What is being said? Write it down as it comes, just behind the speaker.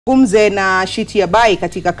Gumze na Shitiabai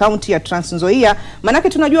katika kaunti ya Transnzoia, manake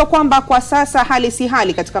tunajua kwamba kwa sasa hali si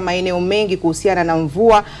hali katika maeneo mengi kuhusiana na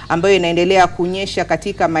mvua ambayo inaendelea kunyesha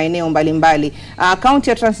katika maeneo mbalimbali. Kaunti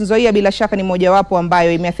ya Transnzoia bila shaka ni mojawapo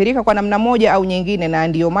ambayo imeathirika kwa namna moja au nyingine, na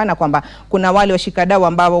ndio maana kwamba kuna wale washikadau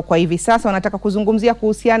ambao kwa hivi sasa wanataka kuzungumzia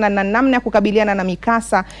kuhusiana na namna ya kukabiliana na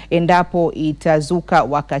mikasa endapo itazuka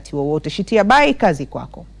wakati wowote. Shitiabai, kazi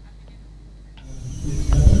kwako.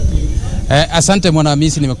 Asante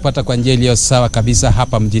Mwanahamisi, nimekupata kwa njia iliyo sawa kabisa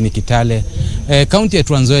hapa mjini Kitale. Kaunti ya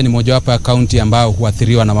Transnzoia ni mojawapo ya kaunti ambayo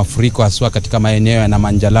huathiriwa na mafuriko haswa katika maeneo ya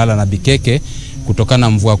Namanjalala na Bikeke kutokana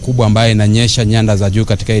na mvua kubwa ambayo inanyesha nyanda za juu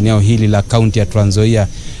katika eneo hili la kaunti ya Transnzoia.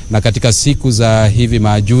 Na katika siku za hivi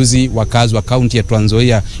majuzi wakazi wa kaunti ya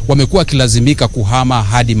Transnzoia wamekuwa kilazimika kuhama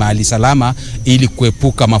hadi mahali salama ili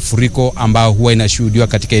kuepuka mafuriko ambayo huwa inashuhudiwa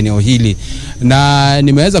katika eneo hili. Na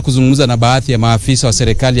nimeweza kuzungumza na baadhi ya maafisa wa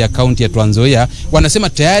serikali ya kaunti ya Transnzoia, wanasema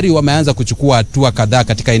tayari wameanza kuchukua hatua kadhaa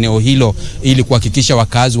katika eneo hilo ili kuhakikisha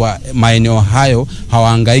wakazi wa maeneo hayo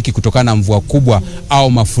hawahangaiki kutokana na mvua kubwa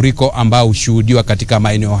au mafuriko ambayo hushuhudiwa katika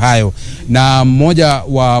maeneo hayo. Na mmoja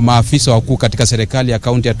wa maafisa wakuu katika serikali ya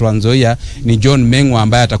kaunti ya Transnzoia ni John Mengwa,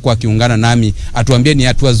 ambaye atakuwa akiungana nami atuambie ni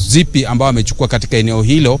hatua zipi ambao wamechukua katika eneo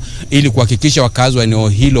hilo ili kuhakikisha wakazi wa eneo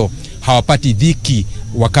hilo hawapati dhiki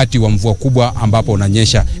wakati wa mvua kubwa ambapo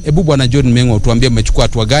unanyesha. Hebu bwana John Mengwa, tuambie mmechukua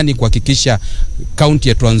hatua gani kuhakikisha kaunti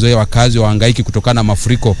ya Transnzoia wakazi wahangaiki kutokana na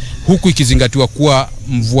mafuriko, huku ikizingatiwa kuwa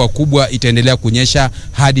mvua kubwa itaendelea kunyesha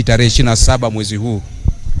hadi tarehe 27 mwezi huu?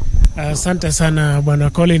 Asante sana bwana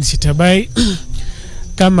Colin Shitabai.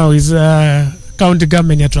 Kama county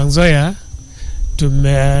government ya Transnzoia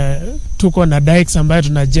tuko na dikes ambayo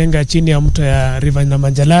tunajenga chini ya mto ya river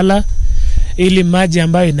Namanjalala ili maji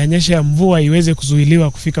ambayo inanyesha ya mvua iweze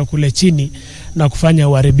kuzuiliwa kufika kule chini na kufanya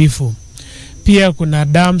uharibifu. Pia kuna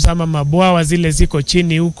dams ama mabwawa zile ziko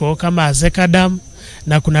chini huko kama Azeka Dam,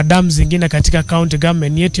 na kuna dam zingine katika county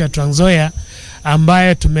government yetu ya Transnzoia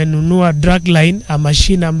ambayo tumenunua dragline, a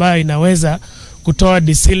machine ambayo inaweza kutoa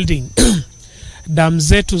desilting. Dam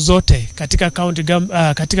zetu zote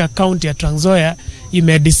katika county ya Transnzoia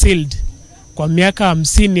imedesealed. Kwa miaka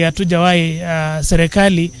 50 hatujawahi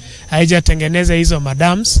serikali haijatengeneza hizo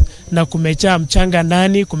madams, na kumejaa mchanga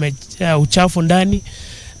ndani, kumejaa uchafu ndani,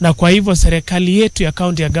 na kwa hivyo serikali yetu ya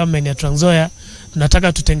county ya government ya Transnzoia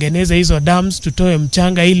tunataka tutengeneze hizo dams, tutoe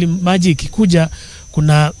mchanga ili maji ikikuja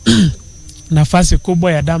kuna nafasi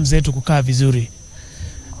kubwa ya dam zetu kukaa vizuri.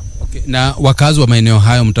 Okay. Na wakazi wa maeneo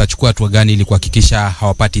hayo mtachukua hatua gani ili kuhakikisha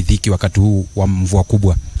hawapati dhiki wakati huu wa mvua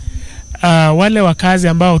kubwa? Wale wakazi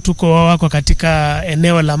ambao wako katika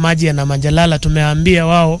eneo la maji ya Namanjalala tumeambia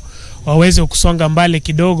wao waweze kusonga mbali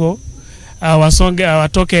kidogo,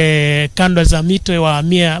 watoke kando za mito,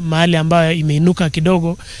 wahamia mahali ambayo imeinuka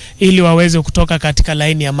kidogo ili waweze kutoka katika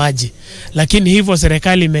laini ya maji. Lakini hivyo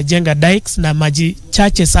serikali imejenga dikes na maji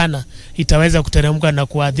chache sana itaweza kuteremka na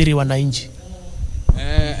kuadhiri wananchi.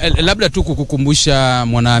 Labda tu kukukumbusha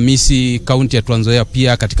Mwanahamisi, kaunti ya Transnzoia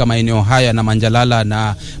pia katika maeneo haya na Manjalala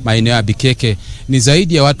na maeneo ya Bikeke ni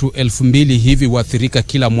zaidi ya watu 2000 hivi huathirika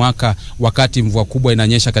kila mwaka wakati mvua kubwa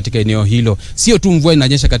inanyesha katika eneo hilo. Sio tu mvua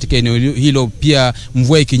inanyesha katika eneo hilo, pia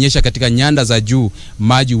mvua ikinyesha katika nyanda za juu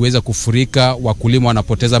maji huweza kufurika, wakulima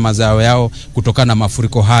wanapoteza mazao yao kutokana na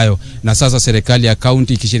mafuriko hayo. Na sasa serikali ya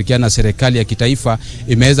kaunti ikishirikiana na serikali ya kitaifa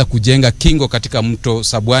imeweza kujenga kingo katika mto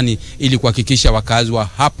Sabwani ili kuhakikisha wakazi wa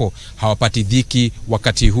hapo hawapati dhiki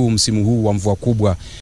wakati huu, msimu huu wa mvua kubwa.